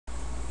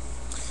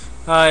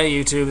Hi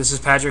YouTube, this is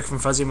Patrick from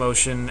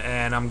fuzzymotion,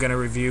 and I'm going to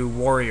review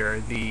Warrior,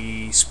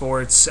 the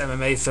sports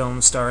MMA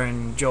film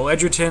starring Joel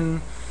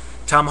Edgerton,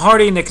 Tom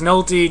Hardy, Nick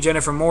Nolte,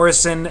 Jennifer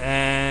Morrison,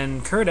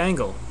 and Kurt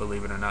Angle,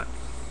 believe it or not.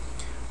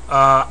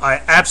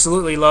 I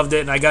absolutely loved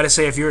it, and I gotta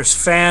say, if you're a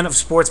fan of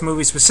sports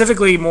movies,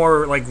 specifically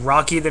more like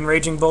Rocky than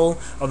Raging Bull,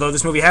 although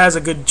this movie has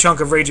a good chunk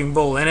of Raging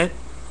Bull in it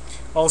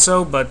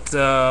also, but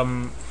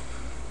the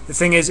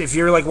thing is, if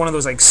you're like one of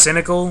those like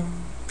cynical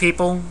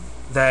people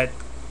that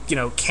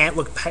can't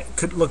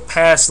could look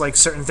past like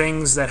certain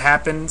things that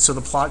happen so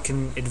the plot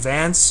can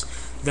advance,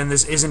 then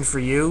this isn't for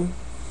you.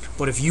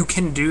 But if you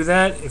can do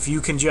that, if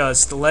you can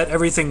just let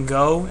everything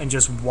go and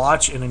just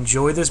watch and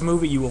enjoy this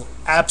movie, you will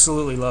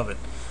absolutely love it.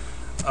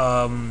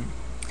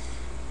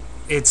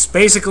 It's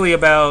basically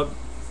about,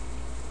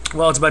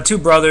 well, it's about two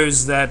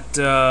brothers that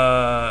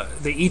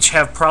they each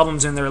have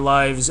problems in their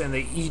lives, and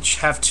they each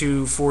have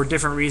to, for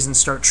different reasons,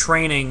 start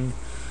training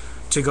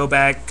to go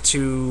back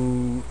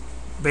to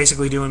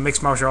basically doing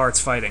mixed martial arts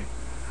fighting.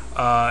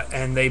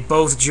 And they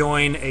both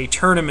join a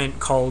tournament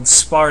called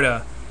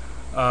Sparta,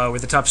 where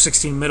the top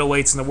 16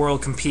 middleweights in the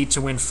world compete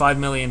to win $5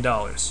 million.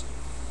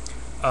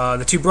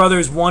 The two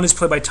brothers, one is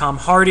played by Tom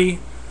Hardy,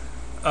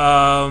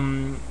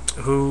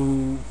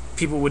 who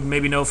people would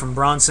maybe know from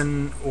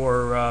Bronson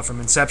or from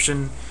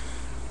Inception.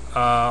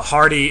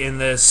 Hardy in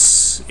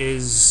this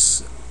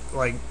is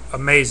like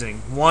amazing.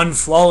 One,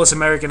 flawless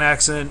American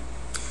accent.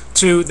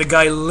 Two, the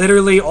guy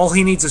literally all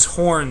he needs is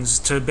horns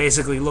to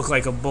basically look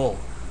like a bull.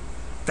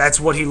 That's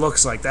what he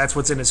looks like. That's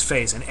what's in his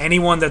face. And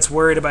anyone that's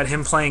worried about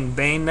him playing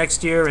Bane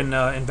next year in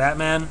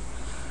Batman,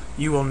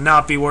 you will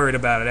not be worried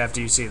about it after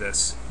you see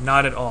this.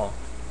 Not at all.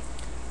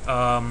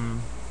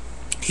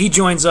 He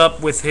joins up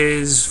with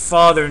his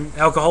father,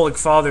 alcoholic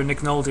father, Nick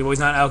Nolte. Well, he's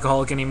not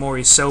alcoholic anymore.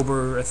 He's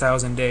sober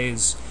 1,000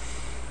 days.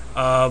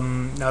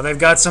 Now they've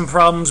got some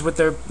problems with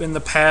their in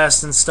the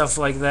past and stuff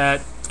like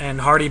that.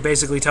 And Hardy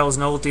basically tells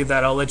Nolte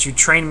that I'll let you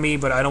train me,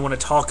 but I don't want to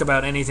talk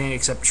about anything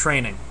except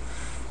training.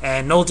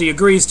 And Nolte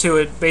agrees to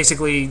it,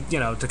 basically,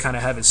 to kind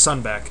of have his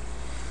son back.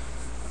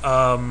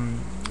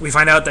 We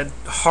find out that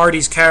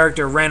Hardy's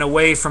character ran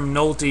away from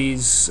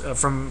Nolte's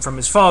from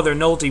his father,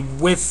 Nolte,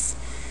 with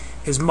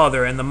his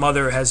mother, and the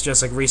mother has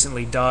just like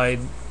recently died.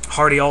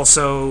 Hardy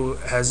also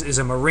is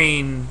a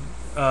Marine.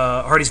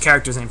 Hardy's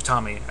character's name's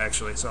Tommy,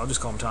 actually, so I'll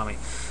just call him Tommy.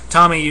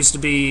 Tommy used to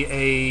be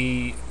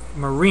a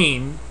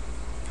Marine,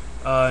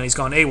 and he's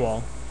gone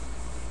AWOL.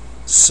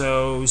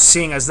 So,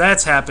 seeing as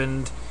that's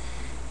happened,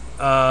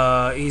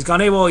 he's gone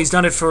AWOL. He's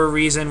done it for a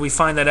reason. We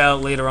find that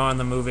out later on in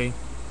the movie.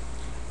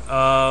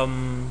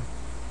 And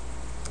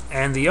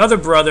the other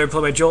brother,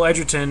 played by Joel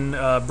Edgerton,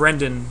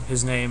 Brendan,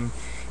 his name,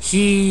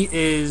 he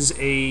is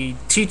a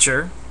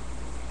teacher,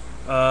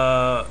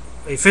 a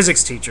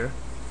physics teacher,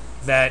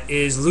 that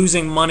is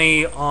losing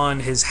money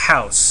on his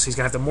house. He's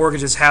going to have to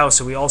mortgage his house,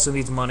 so he also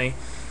needs money.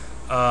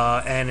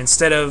 And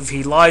instead of,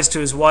 he lies to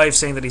his wife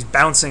saying that he's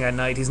bouncing at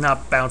night. He's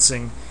not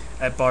bouncing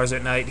at bars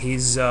at night.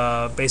 He's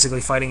basically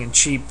fighting in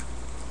cheap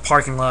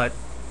parking lot,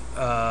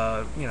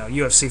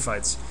 UFC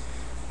fights.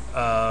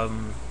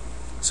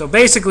 So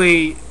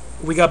basically,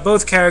 we got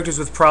both characters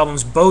with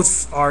problems.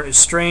 Both are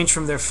estranged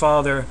from their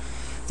father.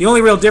 The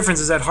only real difference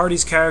is that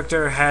Hardy's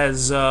character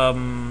has,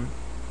 has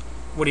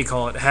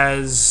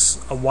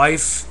a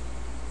wife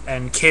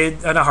and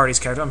kid. Not Hardy's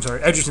character, I'm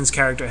sorry. Edgerton's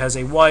character has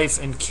a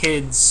wife and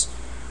kids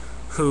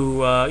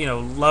who,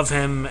 love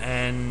him,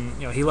 and,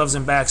 he loves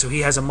them back, so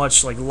he has a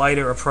much,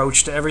 lighter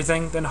approach to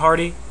everything than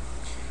Hardy.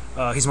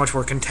 He's much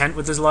more content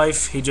with his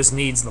life. He just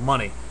needs the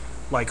money,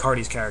 like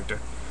Hardy's character.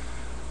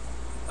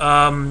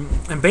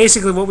 And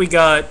basically what we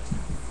get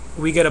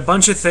a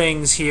bunch of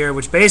things here,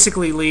 which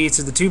basically leads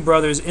to the two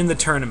brothers in the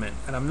tournament.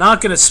 And I'm not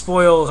going to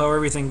spoil how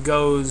everything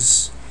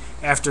goes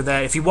after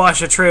that. If you watch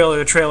the trailer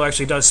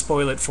actually does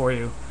spoil it for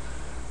you.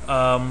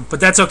 But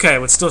that's okay. I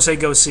would still say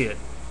go see it.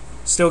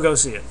 Still go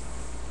see it.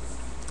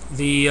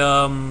 The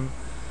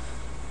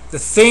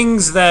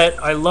things that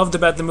I loved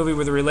about the movie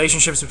were the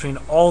relationships between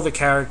all the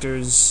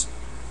characters.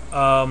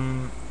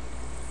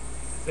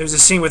 There's a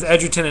scene with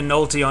Edgerton and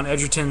Nolte on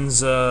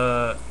Edgerton's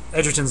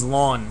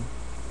lawn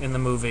in the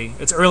movie.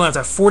 It's early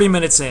enough, 40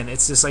 minutes in.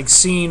 It's this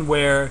scene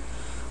where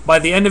by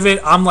the end of it,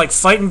 I'm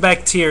fighting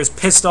back tears,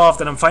 pissed off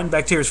that I'm fighting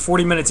back tears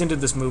 40 minutes into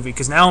this movie,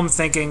 because now I'm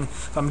thinking,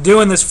 if I'm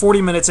doing this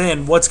 40 minutes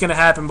in, what's going to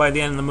happen by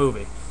the end of the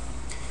movie?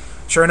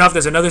 Sure enough,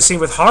 there's another scene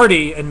with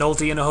Hardy and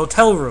Nolte in a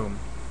hotel room.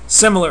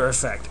 Similar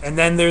effect. And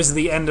then there's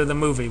the end of the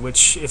movie,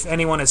 which, if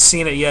anyone has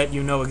seen it yet,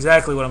 you know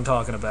exactly what I'm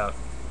talking about.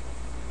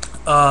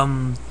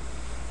 Yeah,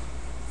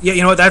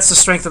 you know what? That's the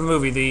strength of the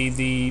movie.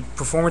 The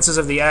performances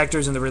of the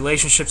actors and the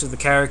relationships of the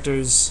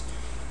characters.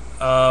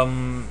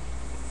 Edgerton's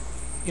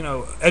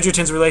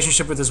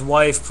relationship with his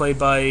wife, played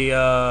by,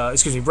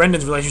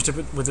 Brendan's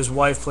relationship with his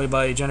wife, played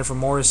by Jennifer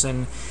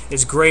Morrison,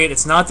 is great.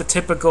 It's not the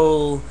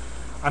typical,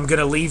 I'm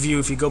gonna leave you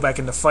if you go back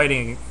into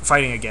fighting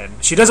again.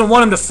 She doesn't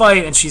want him to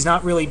fight, and she's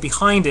not really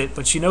behind it,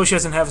 but she knows she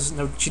doesn't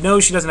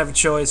have a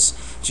choice.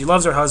 She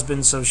loves her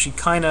husband, so she's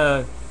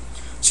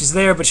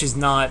there, but she's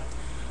not.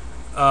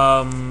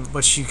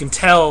 But you can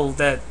tell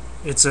that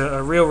It's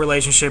a real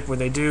relationship where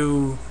they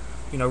do,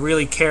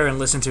 really care and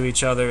listen to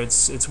each other.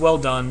 It's well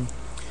done.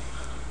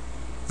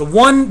 The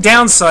one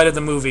downside of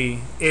the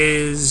movie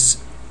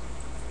is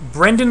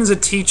Brendan's a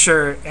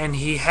teacher and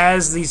he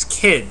has these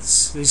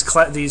kids,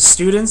 these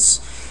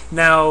students.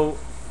 Now,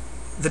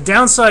 the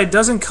downside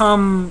doesn't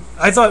come.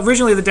 I thought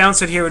originally the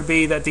downside here would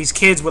be that these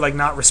kids would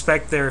not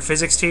respect their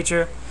physics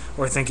teacher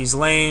or think he's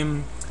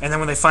lame, and then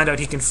when they find out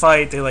he can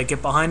fight, they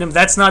get behind him.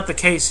 That's not the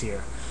case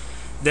here.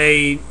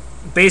 They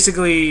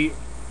basically,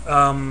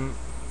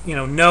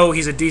 know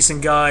he's a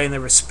decent guy and they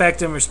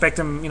respect him.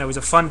 He's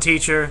a fun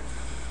teacher.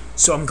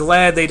 So I'm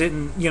glad they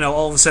didn't,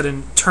 all of a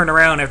sudden turn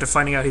around after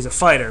finding out he's a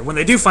fighter. When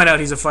they do find out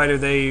he's a fighter,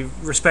 they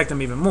respect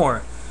him even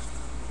more.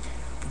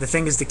 But the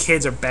thing is, the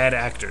kids are bad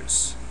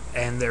actors.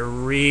 And they're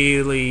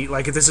really,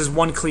 this is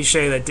one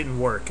cliche that didn't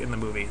work in the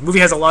movie. The movie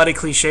has a lot of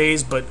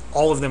cliches, but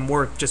all of them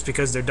work just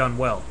because they're done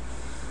well.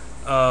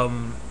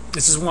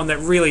 This is one that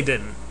really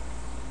didn't.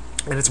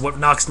 And it's what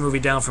knocks the movie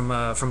down from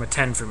a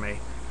 10 for me,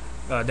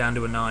 down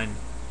to a 9.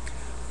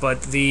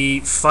 But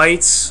the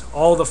fights,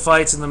 all the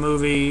fights in the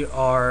movie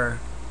are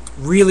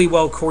really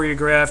well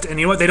choreographed, and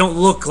you know what? They don't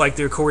look like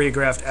they're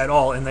choreographed at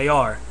all, and they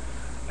are.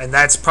 And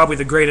that's probably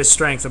the greatest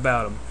strength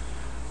about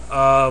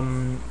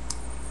them.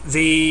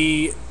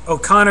 The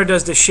O'Connor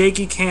does the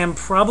shaky cam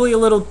probably a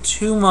little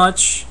too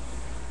much,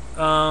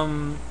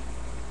 but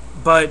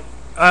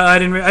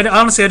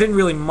honestly I didn't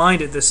really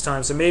mind it this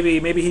time. So maybe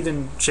he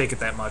didn't shake it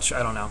that much.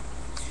 I don't know.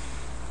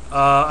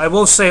 I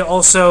will say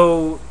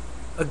also,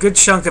 a good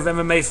chunk of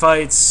MMA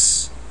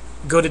fights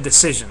go to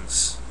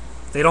decisions.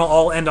 They don't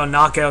all end on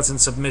knockouts and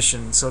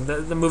submission. So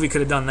the movie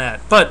could have done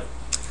that, but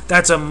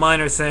that's a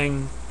minor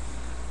thing.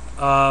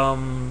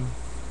 Again,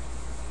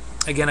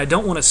 I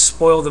don't want to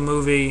spoil the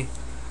movie.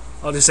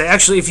 I'll just say,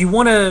 actually, if you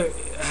want to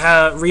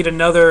read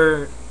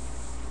another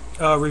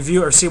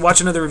review or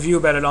watch another review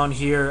about it on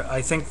here,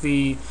 I think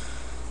the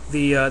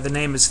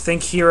name is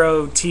Think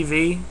Hero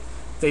TV.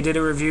 They did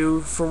a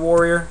review for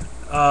Warrior.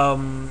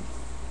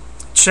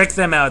 Check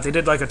them out. They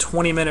did a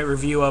 20-minute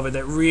review of it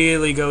that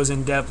really goes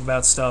in depth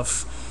about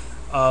stuff.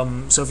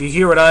 So if you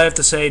hear what I have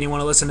to say and you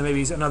want to listen to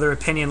maybe another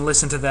opinion,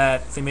 listen to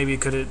that. They maybe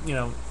could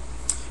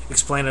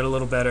explain it a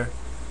little better.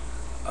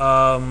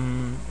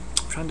 I'm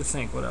trying to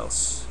think what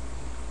else.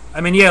 I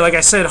mean, yeah, like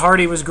I said,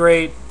 Hardy was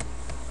great.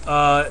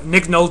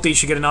 Nick Nolte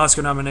should get an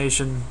Oscar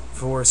nomination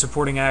for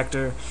supporting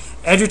actor.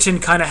 Edgerton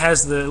kind of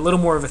has the little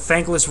more of a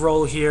thankless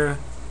role here,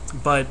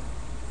 but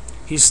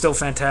he's still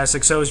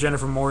fantastic. So is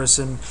Jennifer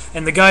Morrison.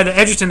 And the guy that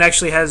Edgerton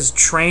actually has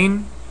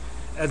trained,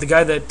 the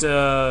guy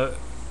that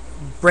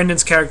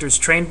Brendan's character is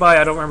trained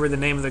by, I don't remember the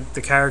name of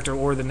the character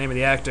or the name of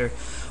the actor,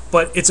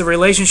 but it's a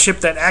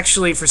relationship that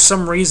actually, for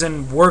some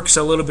reason, works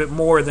a little bit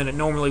more than it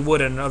normally would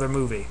in another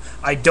movie.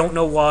 I don't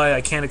know why,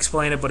 I can't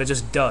explain it, but it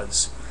just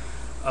does.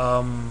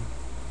 And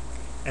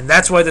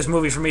that's why this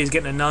movie, for me, is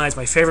getting a 9. It's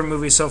my favorite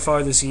movie so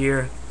far this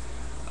year.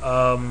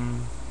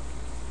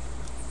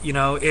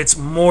 It's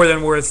more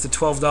than worth the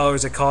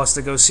 $12 it costs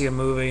to go see a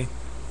movie.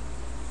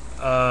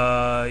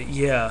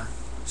 Yeah.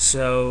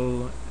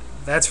 So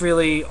that's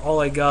really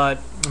all I got.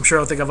 I'm sure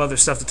I'll think of other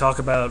stuff to talk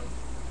about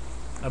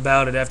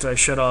it after I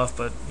shut off,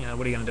 but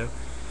what are you gonna do?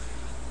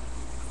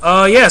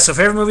 Yeah, so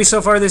favorite movie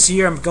so far this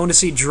year, I'm going to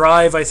see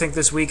Drive, I think,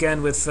 this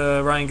weekend with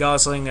Ryan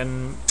Gosling,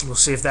 and we'll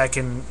see if that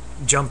can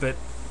jump it.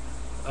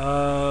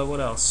 What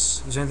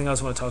else? Is there anything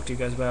else I want to talk to you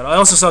guys about? I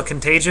also saw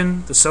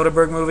Contagion, the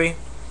Soderbergh movie.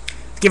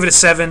 Give it a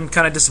 7,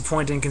 kind of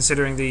disappointing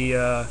considering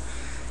the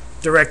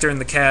director and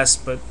the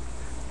cast, but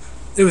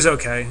it was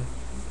okay.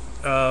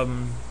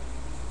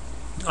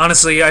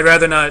 Honestly, I'd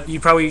rather not. You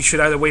probably should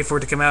either wait for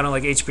it to come out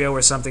on HBO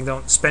or something.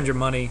 Don't spend your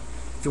money.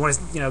 If you want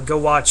to, go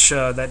watch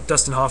that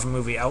Dustin Hoffman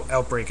movie,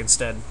 Outbreak,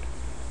 instead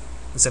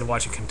of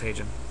watching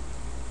Contagion.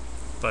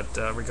 But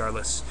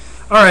regardless,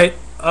 all right.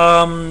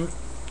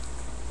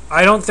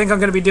 I don't think I'm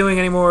going to be doing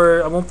any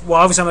more. Obviously,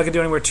 I'm not going to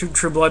do any more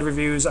True Blood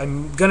reviews.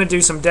 I'm going to do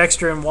some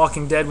Dexter and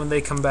Walking Dead when they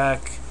come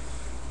back.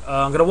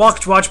 I'm going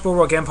to watch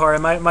Boardwalk Empire.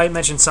 I might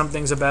mention some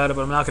things about it,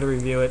 but I'm not going to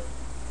review it.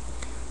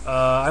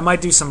 I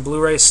might do some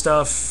Blu-ray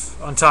stuff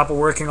on top of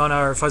working on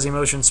our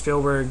fuzzymotion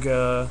Spielberg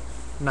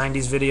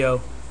 90s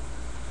video.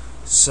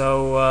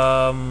 So,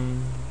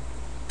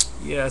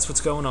 yeah, that's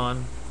what's going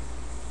on.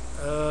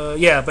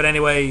 Yeah, but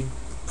anyway,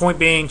 point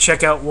being,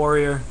 check out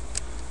Warrior.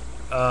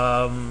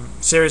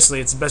 Seriously,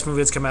 it's the best movie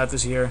that's come out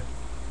this year.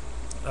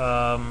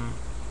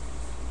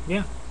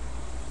 Yeah,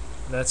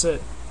 that's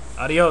it.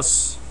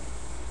 Adios.